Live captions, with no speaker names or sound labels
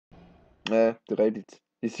Ja, det er rigtigt.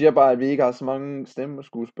 De siger bare, at vi ikke har så mange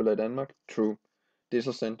stemmeskuespillere i Danmark. True. Det er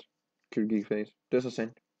så sandt. Face. Det er så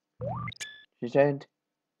sandt. Det er sandt.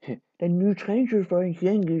 Den nye træningsudfordring i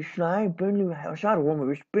Elkis Sly, og så er der rummet,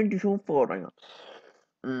 hvis bøndes udfordringer.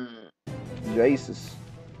 Jesus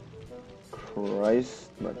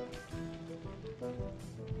Christ, mand.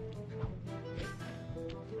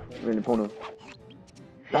 Vil I prøve noget?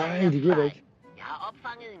 Nej, det giver det ikke. Jeg har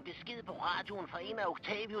opfanget en besked på radioen fra en af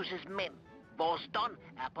Octavius' mænd. Vores Don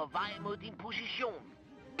er på vej mod din position.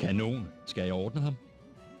 Kanon. Skal jeg ordne ham?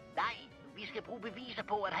 Nej, vi skal bruge beviser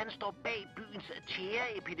på, at han står bag byens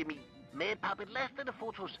tjære-epidemi. Med et par belastende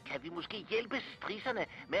fotos kan vi måske hjælpe strisserne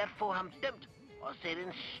med at få ham dømt og sætte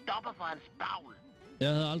en stopper for hans bagl. Jeg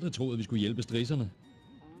havde aldrig troet, at vi skulle hjælpe strisserne.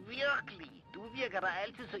 Virkelig? Du virker da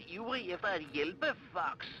altid så ivrig efter at hjælpe,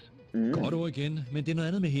 Fox. Godt ord igen, men det er noget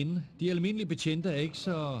andet med hende. De almindelige betjente er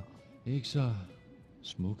ikke så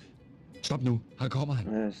smuk. Stop nu, her kommer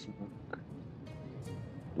han. Ja, smuk.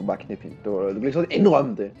 Du er bare knip hende. Du kan ikke sådan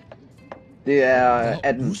indrømme det. Det er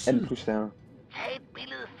 18 plus her. Tag et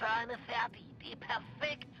billede, før han er færdig. Det er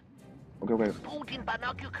perfekt. Okay. Brug din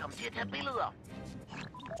binoculum til at tage billeder.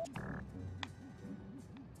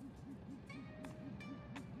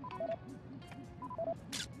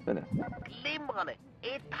 Sådan der. Glimrende.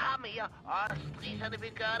 Et par mere, og strisserne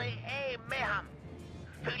vil gøre det af med ham.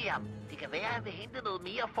 Følg ham. Det kan være, at han vil hente noget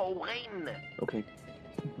mere forurenende. Okay.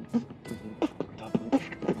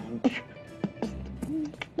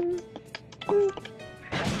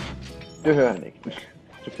 Det hører han ikke.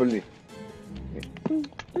 Selvfølgelig.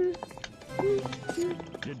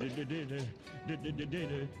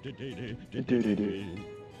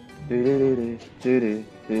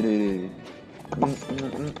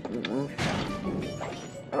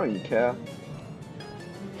 I don't even care.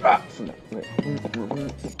 Sådan der.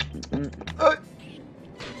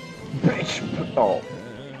 Bitch! Oh.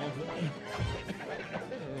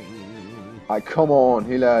 Ej, come on,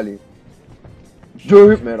 helt ærligt.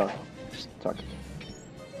 Døb med dig. Tak.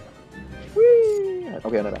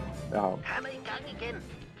 Okay, han er der. Jeg har ham. Han er i gang igen.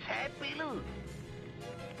 Tag et billede.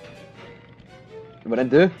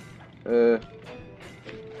 Hvordan det?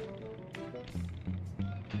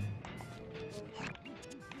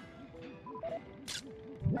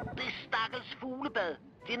 Det stakkels fuglebad.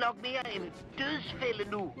 Det er nok mere en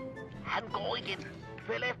dødsfælde nu. Han går igen.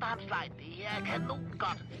 Følg efter ham, Sly. Det er kanon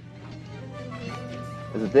godt.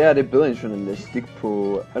 Altså, det er bedre end journalistik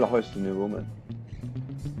på allerhøjeste niveau, mand.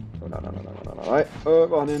 Nej.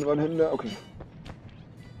 Hvor er han henne der? Okay.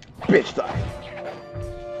 Bitch, dig!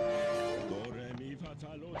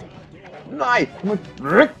 Nej!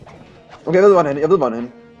 Okay, jeg ved, hvor han er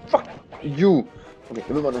henne. Fuck you! Okay,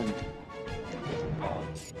 jeg ved, hvor han er henne.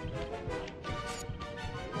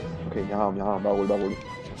 Okay, jeg har ham. Bare rolig.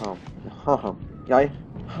 Jeg har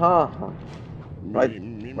ham. Right.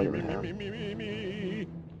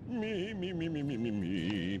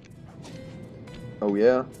 Oh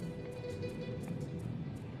yeah.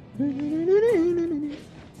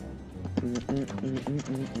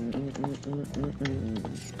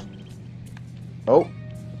 Oh.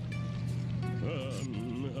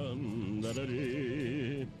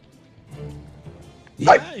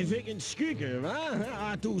 Jeg fik en skygge,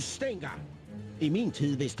 hva'? Du stinker. I min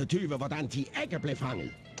tid vidste tyve, hvordan de ikke blev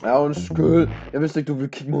fanget. Ja, undskyld. Jeg vidste ikke, du ville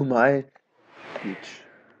kigge mod mig. Bitch.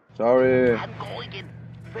 Sorry. Han går igen.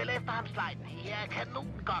 Følg efter ham, Sly. Det er kanon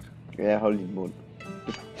godt. Ja, hold din mund.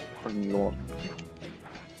 Fucking lort.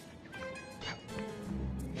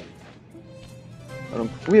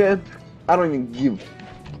 I don't even give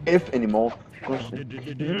F anymore.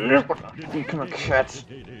 You kind of cat.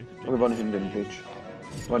 Okay, hvor er hende, den bitch?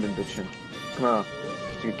 Hvor er den bitch hen? Kom her.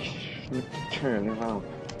 Turn lige around.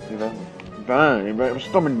 I vandet.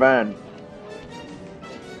 Stop min vand.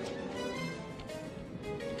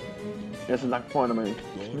 Jeg er så langt foran, at man ikke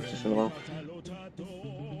knipses eller hvad.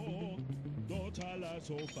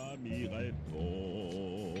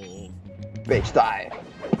 Bitch, dig!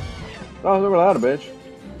 Nå, så vil jeg have det, bitch.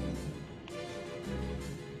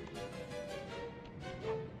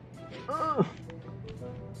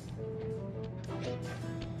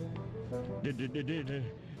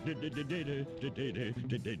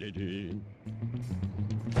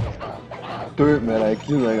 Dø med dig, jeg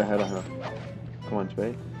gider ikke at have dig her. Kommer han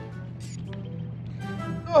tilbage?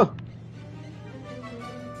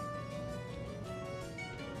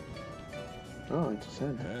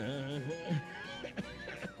 Interessant.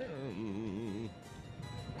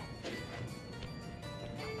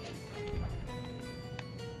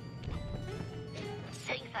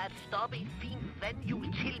 Tænk sig at stoppe et fint vandhjul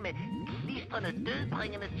til med klistrende,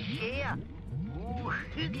 dødbringende tjære.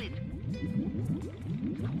 Uhyggeligt.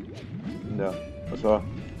 Den der. Og så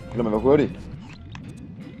kan man være hurtig.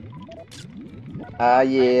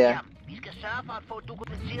 Ah yeah. Vi skal sørge for at få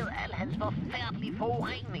dokumenteret al hans forfærdelige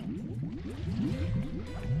forurening.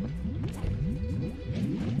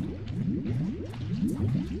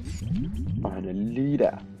 Og han er lige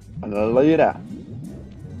der. Han er lige der.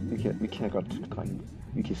 Vi kan godt, drenge.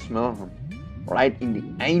 Vi kan smadre ham. Right in the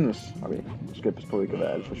anus. Okay, nu skal jeg passe på ikke at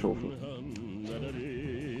være alt for sjovfuld.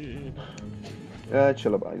 Jeg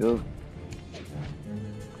chiller bare ned.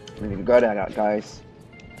 Men vi kan gøre det her, guys.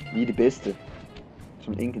 Vi er det bedste.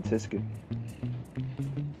 Som ingen kan tæske.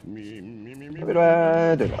 Så ved du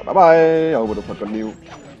hvad? Det var bye bye. Jeg håber du får et godt liv.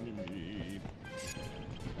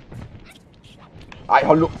 Ej,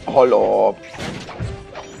 hold op.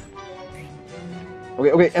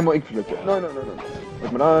 Okay, jeg må ikke flygte. Nej.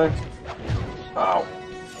 Væk med dig. Au.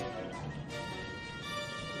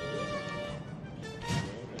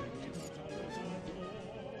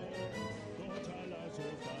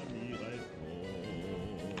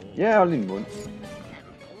 Ja, hold din mund. Han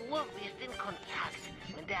bruger vist en kontakt,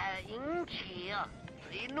 men der er ingen tjære.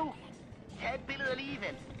 Endnu. Tag et billede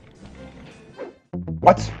alligevel.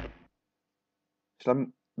 What? Slap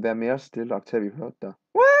være mere stille, Octavio, hørte dig.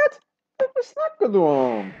 What? Hvad snakker du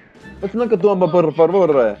om? Hvad snakker du om, por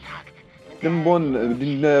favor?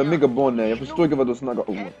 Din megabone, jeg forstår ikke, hvad du snakker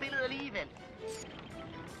om. Tag et billede alligevel.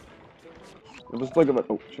 Jeg forstår ikke, hvad...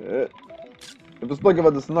 Oh, shit. Jeg forstår ikke,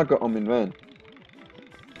 hvad du snakker om, min ven.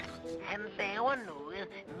 Han laver noget,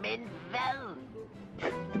 men hvad?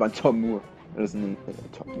 Det var en tom mur. Eller sådan en...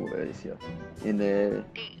 tom mur, hvad jeg siger. En mur.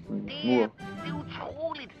 Det er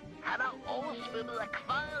utroligt. Han har oversvømmet af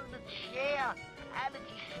kvadrende tjære. Alle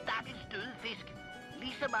de stakkels døde fisk.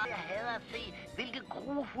 Lige så meget jeg hader at se, hvilke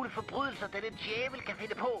grufulde forbrydelser denne djævel kan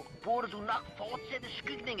finde på, burde du nok fortsætte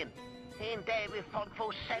skygningen. En dag vil folk få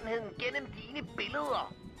sandheden gennem dine billeder.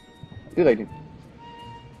 Det er rigtigt.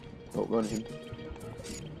 Hvor er det henne?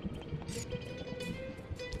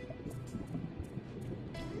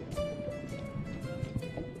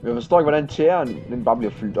 Jeg forstår ikke, hvordan tjæren den bare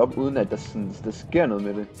bliver fyldt op, uden at der sker noget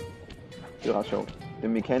med det. Det er ret sjovt. Det er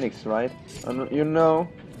mechanics, right? You know.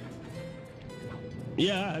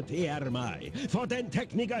 Ja, det er mig. For den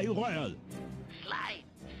tekniker i røret. Sly,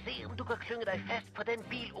 se om du kan klynge dig fast på den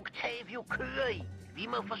bil Octavio kører i. Vi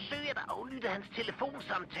må forsøge at aflytte hans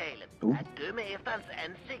telefonsamtale. At dømme efter hans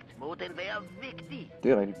ansigt må den være vigtig.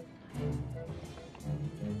 Det er rigtigt.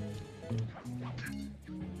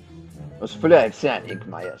 Og selvfølgelig er serien ikke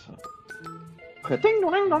mig, altså.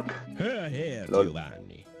 Hør her,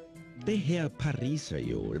 Giovanni. Det her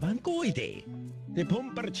pariserhjul var en god idé. Det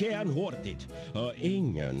pumper tjæren hurtigt, og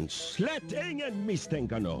slet ingen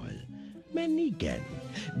mistænker noget. Men igen,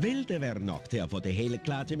 vil det være nok til at få det hele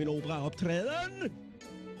klar til min operaoptræden?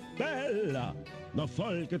 Bella, når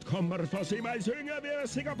folket kommer for at se mig synge, vil jeg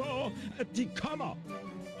sikker på, at de kommer.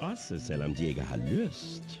 Også selvom de ikke har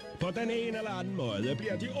lyst. På den ene eller anden måde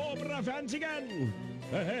bliver de operafans igen.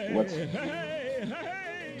 Hey.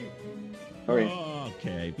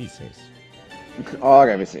 Okay, vi ses.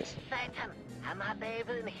 Okay, vi ses. Satan, han har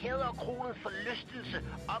lavet en hæderkronet forlystelse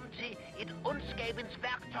om til et ondskabens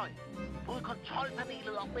værktøj. Bryd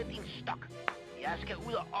kontrolpanelet op med din stok. Jeg skal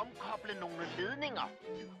ud og omkoble nogle ledninger.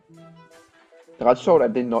 Det er ret sjovt, at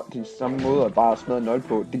det er den samme måde at bare smadre nøgle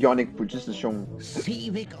på. Det gjorde han ikke på politistationen. Se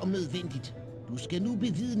væk om nødvendigt. Du skal nu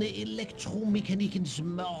bevidne elektromekanikkens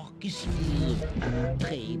mørke svide.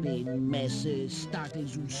 Dræbe en masse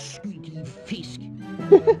stakkels uskyldige fisk.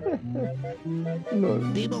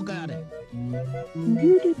 Det må gøre det.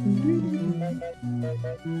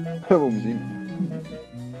 Hør på musikken.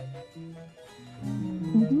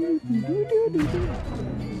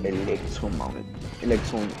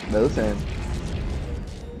 Hvad sagde han?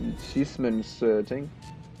 Sismens ting.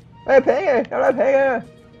 Hey, penge! Jeg vil have penge!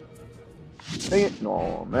 Penge!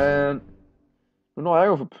 Nå, man. Nu når jeg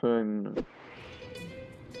jo for penge.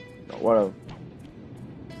 Nå, whatever.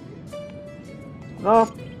 Nå,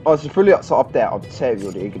 og selvfølgelig så opdager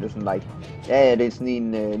Octavio det ikke. Det er sådan like, ja, det er sådan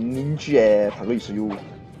en ninja pariserhjul.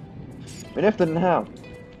 Men efter den her,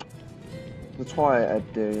 så tror jeg, at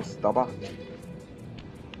jeg stopper.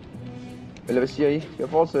 Eller hvad siger I? Skal jeg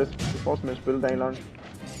fortsætte? Jeg fortsætter med at spille dagen lang.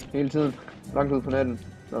 Hele tiden. Langt ud på natten.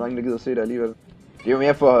 Der er ingen, der gider at se det alligevel. Det er jo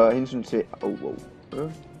mere for hensyn til...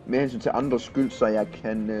 Mere hensyn til andres skyld, så jeg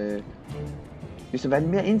kan... ligesom være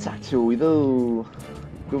lidt mere interaktiv. I ved...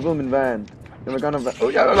 Du ved min ven. Jeg vil gerne være...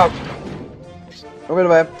 Nu ved du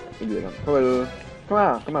hvad? Jeg gider ikke.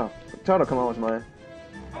 Kom her. Tør du komme over til mig?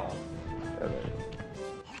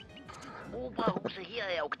 Operahuset her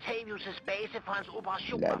er Octavius' base for hans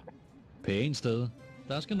operationer. Pænt sted.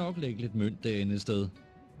 Der skal nok ligge lidt mønt derinde et sted.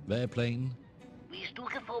 Hvad er planen? Hvis du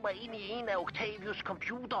kan få mig ind i en af Octavius'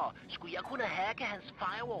 computere, skulle jeg kunne hacke hans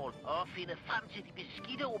firewall og finde frem til de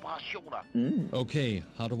beskidte operationer. Okay,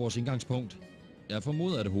 har du vores indgangspunkt? Jeg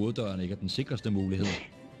formoder, at hoveddøren ikke er den sikreste mulighed.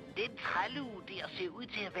 Den trælluge der ser ud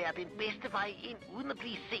til at være den bedste vej ind, uden at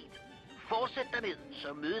blive set. Fortsæt derned, så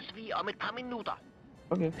mødes vi om et par minutter.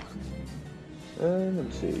 Okay. Lad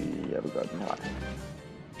mig se. Jeg vil gøre den her.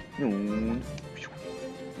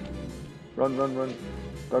 Run.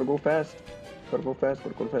 Gotta go fast. Gotta go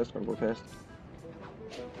fast.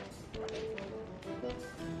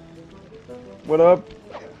 What up?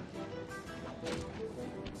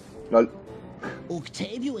 Lol.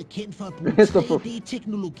 Octavio er kendt for at bruge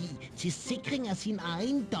 3D-teknologi til sikring af sin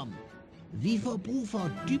ejendom. Vi får brug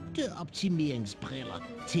for dybdeoptimeringsbriller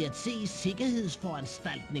til at se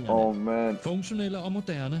sikkerhedsforanstaltningerne. Man. Funktionelle og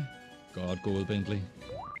moderne. Godt gået, Bentley.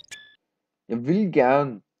 Jeg vil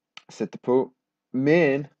gerne sætte det på,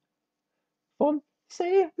 men for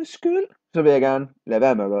safe skyld, så vil jeg gerne lade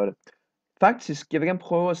være med at gøre det. Faktisk, jeg vil gerne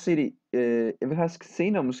prøve at se det. Jeg vil faktisk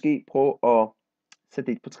senere måske prøve at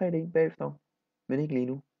sætte det på 3D bagefter, men ikke lige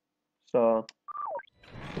nu. Så...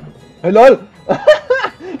 Hey, lol!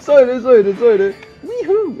 Så I det.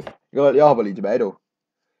 Woohoo! Jeg hopper lige tilbage dog.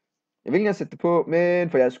 Jeg vil ikke gerne sætte det på, men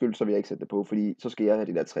for jeres skyld, så vil jeg ikke sætte det på, fordi så skal jeg have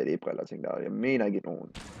de der 3D-briller ting der, og jeg mener ikke nogen.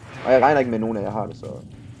 Og jeg regner ikke med nogen af jer har det, så...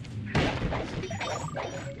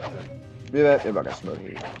 Ved I hvad? Jeg vil bare gerne smøre det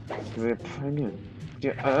hele. Du vil penge.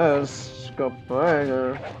 Jeg elsker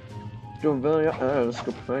penge. Du ved, jeg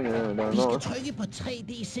elsker penge. Vi skal trykke på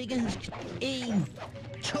 3D-sikkerhedsknap. 1,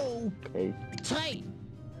 2, 3.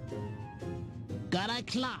 Gør dig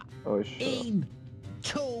klar. 1,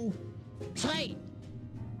 2, 3.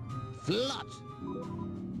 Flot.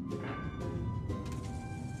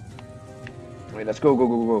 Okay, let's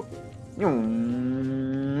go.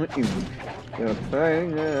 Jeg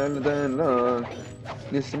penge alle dagen lang.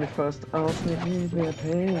 Ligesom i første afsnit, lige ved at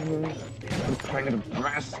penge. Du penge det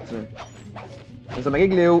bedste. Altså, man kan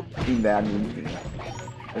ikke leve i en verden uden penge.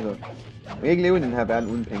 Altså, man kan ikke leve i den her verden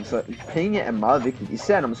uden penge, så penge er meget vigtigt,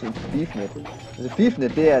 især når man ser på beefnet. Altså,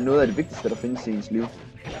 beefnet, det er noget af det vigtigste, der findes i ens liv.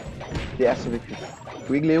 Det er så vigtigt. Du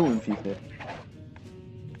kan ikke leve uden beefnet.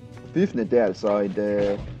 Beefnet, det er altså et,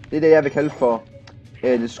 det er det, jeg vil kalde for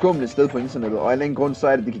det skumle sted på internettet, og af en eller anden grund, så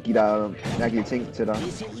er det kan give dig mærkelige ting til dig.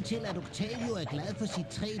 Det ser ud til, at Octavio er glad for sit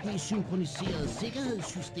 3D-synkroniserede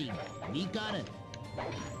sikkerhedssystem. Vi gør det.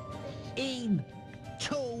 1,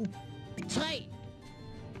 2, 3.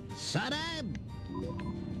 Sådan!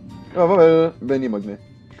 Farvel. Vend I mig med.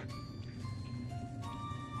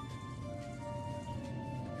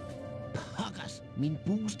 Pokkers, min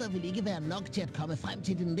booster vil ikke være nok til at komme frem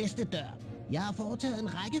til den næste dør. Jeg har foretaget en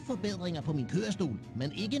række forbedringer på min kørestol,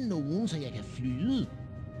 men ikke nogen, så jeg kan flyde.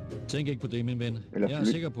 Tænk ikke på det, min ven. Jeg er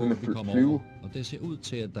sikker på, at vi kommer over, og det ser ud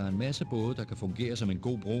til, at der er en masse både, der kan fungere som en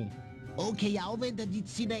god bro. Okay, jeg afventer dit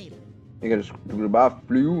signal. Du kan bare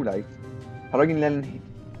flyve, der ikke. Har du ikke en eller anden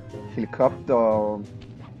helikopter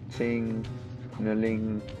ting,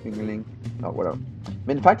 ling. Whatever.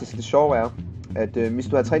 Men faktisk det sjove er, at hvis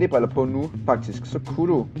du har 3D-briller på nu, faktisk, så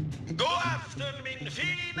kunne du...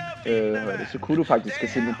 så kunne du faktisk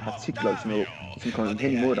se nogle partikler, som kommer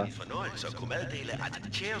hen imod dig. Fornøjelse at kunne meddele, at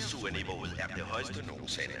tjæresugeniveauet er det højeste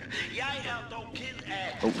nogensinde. Jeg er dog ked af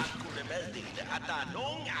at kunne meddele, at der er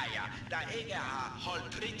nogen af jer, der ikke har holdt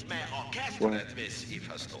trit med orkestret, hvis I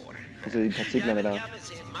forstår det. Altså de partiklerne der. Jeg vil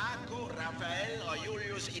se Marco, Rafael og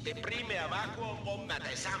Julius i det primære vakuumrum med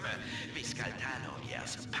det samme. Vi skal tale om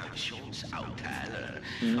jeres pensionsaftale.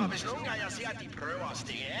 Og hvis nogen af jer siger, at de prøver at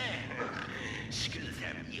stige af, skyd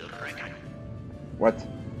dem i ryggen. What?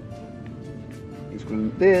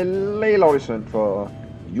 Det er lidt lovligt synd for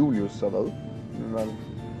Julius og hvad?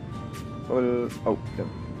 Så vil... dem.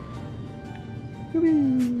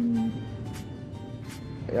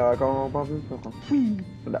 Jeg går bare videre.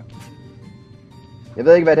 Sådan der. Jeg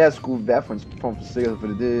ved ikke, hvad det her skulle være for en form for sikkerhed,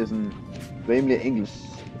 fordi det er sådan rimelig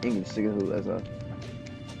enkel sikkerhed, altså. Jeg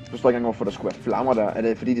forstår ikke engang, hvorfor der skulle være flammer der. Er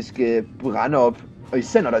det fordi, det skal brænde op? Og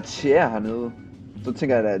især når der er tjære hernede, så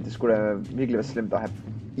tænker jeg at det skulle da virkelig være slemt at have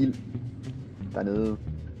ild dernede.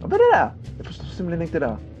 Og hvad er det der? Jeg forstår simpelthen ikke det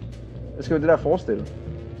der. Hvad skal jo det der forestille?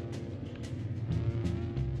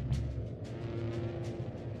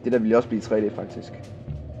 Det der ville også blive 3D faktisk.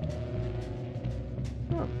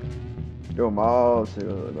 Ja. Det var meget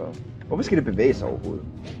sikkerhed, eller... Hvorfor skal det bevæge sig overhovedet?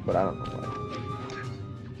 Hvordan er det?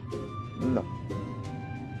 Nå.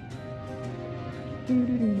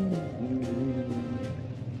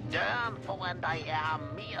 Døren foran dig er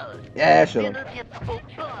armeret. Ja, sure. Vi er nødt til at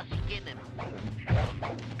bombe os igennem.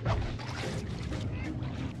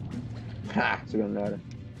 Ha, så kan han lære det.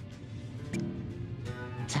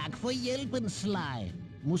 Tak for hjælpen, Sly.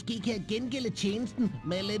 Måske kan jeg gengælde tjenesten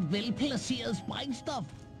med lidt velplaceret sprængstof.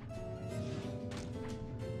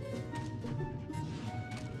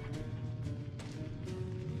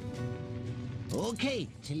 Okay,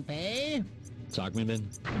 tilbage. Tak, min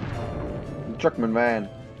ven. Tak, min ven.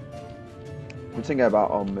 Nu tænker jeg bare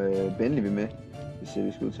om Bentley vil med. Vi ser,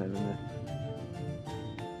 vi skal udtale med.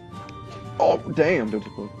 Damn, det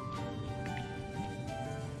var på.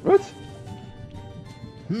 What?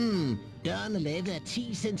 Døren er lavet af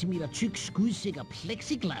 10 cm tyk skudsikker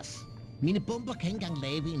plexiglas. Mine bomber kan ikke engang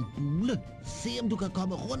lave en bule. Se om du kan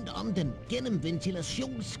komme rundt om den gennem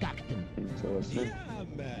ventilationsskakten.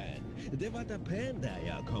 Jamen, det var da pænt, da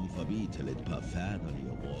jeg kom forbi til et par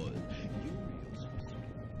færdige råd.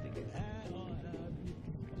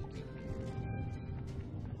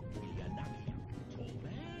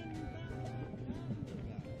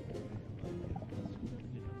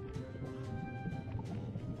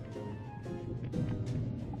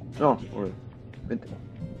 Nå, okay. Vent.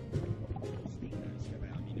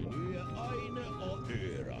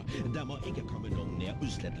 Der må ikke komme nogen nær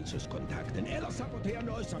udslettelseskontakten, eller sabotere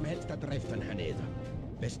noget som helst af driften hernede.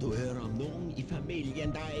 Hvis du hører om nogen i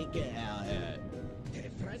familien, der ikke er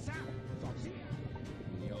tilfredse, så siger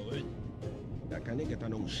jo ud. Jeg kan ikke tage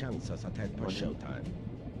nogen chancer så tæt på showtime.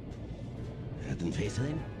 Er den fæset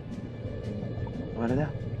ind? Hvad er det der?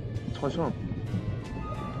 Jeg tror, jeg så ham.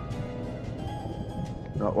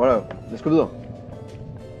 Nå, whatever. Lad os gå videre.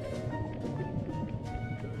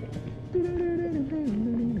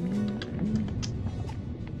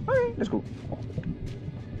 Okay, let's go.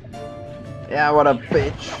 Yeah, what a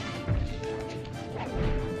bitch.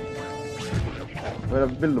 What a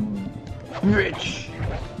bitch.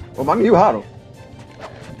 Hvor mange liv har du?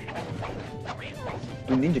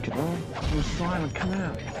 Du er ninja kid, hva'? Du er silent, come her.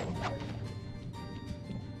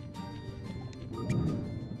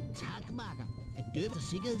 Efter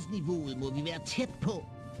sikkerhedsniveauet må vi være tæt på.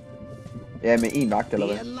 Ja, med en vagt eller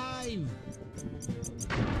hvad? Det er live.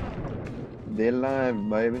 Det er live,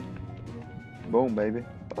 baby. Boom, baby.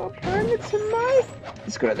 Penge til mig.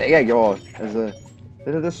 Det skulle jeg da ikke have gjort. Altså,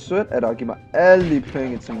 det er sødt, at der giver mig alle de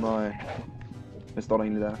penge til mig. Hvad står der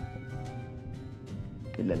egentlig der? Et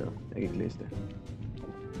eller andet. Jeg kan ikke læse det.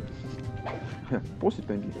 Brug sit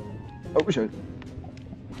Bentley. Shit.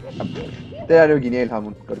 Det er jo genialt,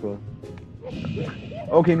 Harmon. Godt gået.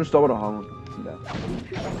 Okay, nu stopper du, Harmon. Sådan der.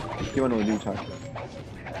 Giv mig noget liv, tak.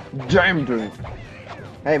 Damn, dude.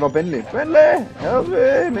 Hey, hvor Bentley? Bentley! Help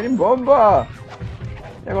me! Med dine bomber!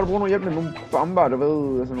 Jeg kan godt bruge noget hjælp med nogle bomber, du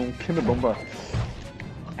ved. Altså nogle kæmpe bomber.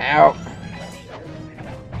 Au!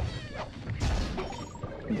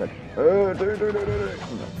 Tak. Dø.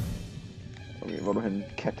 Okay, hvor er du henne?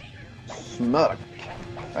 Kat. Smadrer.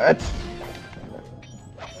 Kat!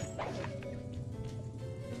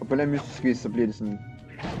 Og på en eller anden mystisk vis, så bliver det sådan...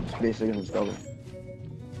 Så bliver sikkerheden stoppet.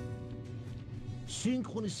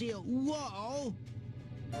 Synkronisere uger og...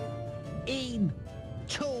 1,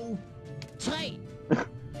 2, 3.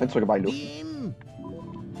 Han trykker bare i luften.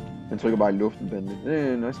 Han trykker bare i luften, Bentley. Det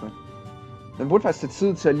er nice nok. Man burde faktisk tage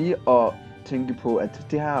tid til lige at tænke på, at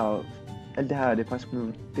det her... Alt det her, det er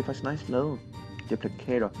faktisk nice lavet. De her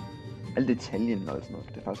plakater. Alle detaljen og sådan noget.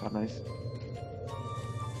 Det er faktisk ret nice.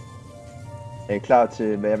 Jeg er klar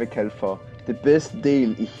til, hvad jeg vil kalde for det bedste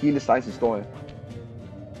del i hele Slys historie.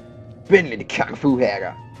 Bentley, det kung fu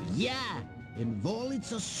hacker. Ja, en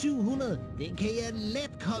Wurlitzer 700, den kan jeg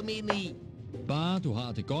let komme ind i. Bare du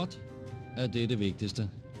har det godt, er det det vigtigste.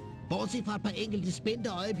 Bortset fra et par enkelte spændte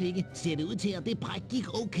øjeblikke, ser det ud til, at det bræk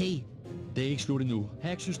gik okay. Det er ikke slut endnu.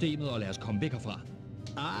 Hack systemet og lad os komme væk herfra.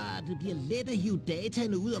 Det bliver let at hive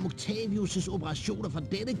dataene ud om Octavius' operationer fra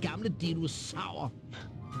denne gamle dinosaur.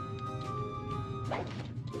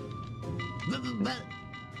 Hvad?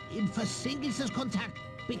 En forsinkelseskontakt?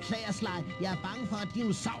 Beklager, Sly. Jeg er bange for, at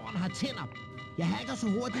dinosauren har tænder. Jeg hacker så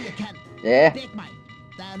hurtigt jeg kan. Ja. Dæk mig.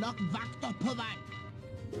 Der er nok vagter på vej.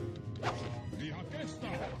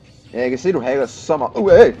 Ja, jeg kan se, du hacker så meget.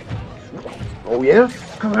 Hey! Oh yeah!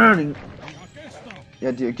 Kom her, din...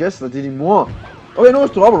 Ja, de har gæster, det er din mor. Okay, nu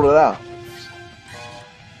stopper du det der.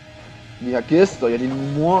 Vi har gæster, ja,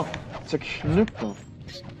 din mor. Så knyp dig.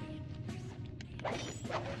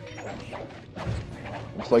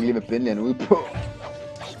 Jeg forstår ikke lige, hvad Bentley er ude på.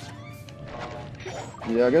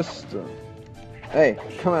 Vi har gæster. Hey,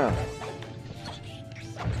 kom her.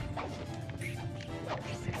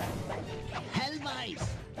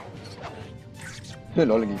 Halvvejs. Det er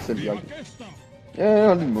lol, jeg gik selv i gang. Ja,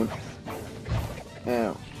 hold din mund.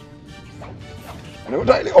 Ja. Det var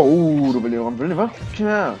dejligt. Du vil lige ramme Bentley, hva'? Kom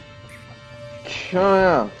her. Kom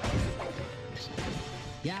her.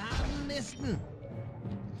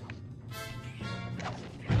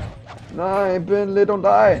 Nej, Ben, lidt om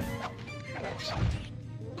dig.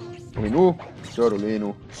 Okay, nu gør du lige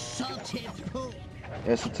nu. Så tæt på.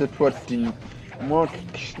 Jeg er så tæt på, at din mor kan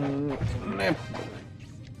knæppe.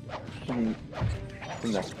 Sådan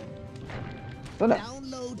der. Sådan der.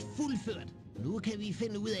 Download fuldført. Nu kan vi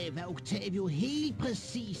finde ud af, hvad Octavio helt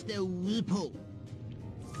præcis er ude på.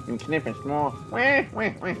 En knæp hans mor. Okay,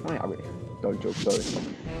 dårlig joke, sorry.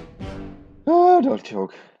 Dårlig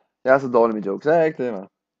joke. Jeg er så dårlig med jokes, er jeg ikke det, hva'?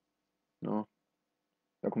 Nå.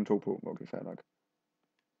 Der er kun 2 på. Okay, fair nok.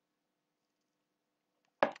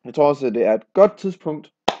 Jeg tror også, det er et godt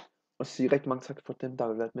tidspunkt at sige rigtig mange tak for dem, der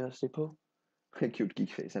har været med at se på. Cute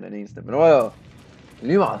geekface, han er den eneste. Men nu er jeg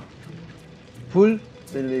lige meget.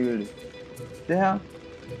 Fuldstændig ligegyldigt. Det her,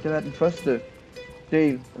 det har været den første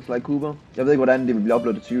del af Sly Cooper. Jeg ved ikke, hvordan det vil blive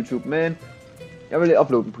uploadet til YouTube, men jeg vil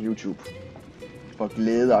uploade den på YouTube. For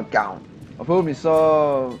glæde og gavn. Og forhåbentlig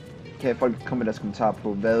så kan folk komme med deres kommentarer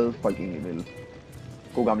på, hvad folk egentlig vil.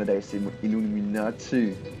 God gamle dags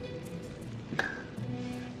Illuminati.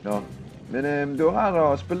 Nå, men det var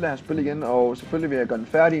rart at spille det her spil igen, og selvfølgelig vil jeg gøre den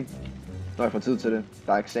færdig, når jeg får tid til det.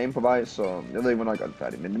 Der er eksamen på vej, så jeg ved ikke, hvornår jeg gør den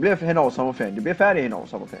færdig. Men det bliver hen over sommerferien. Det bliver færdigt hen over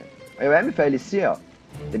sommerferien. Og jeg vil anbefale, at I ser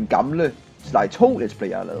den gamle Sly 2 Let's Play,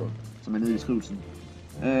 jeg har lavet, som er nede i beskrivelsen.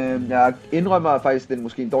 Jeg indrømmer faktisk, at det er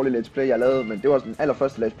måske en dårlig Let's Play, jeg har lavet, men det var den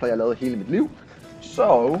allerførste Let's Play, jeg har lavet hele mit liv.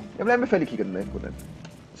 Så jeg vil anbefale, at I kigger den med på den.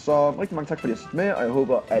 Så rigtig mange tak, fordi I har set med, og jeg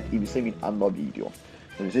håber, at I vil se mine andre videoer.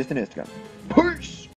 Så vi ses til næste gang. Peace!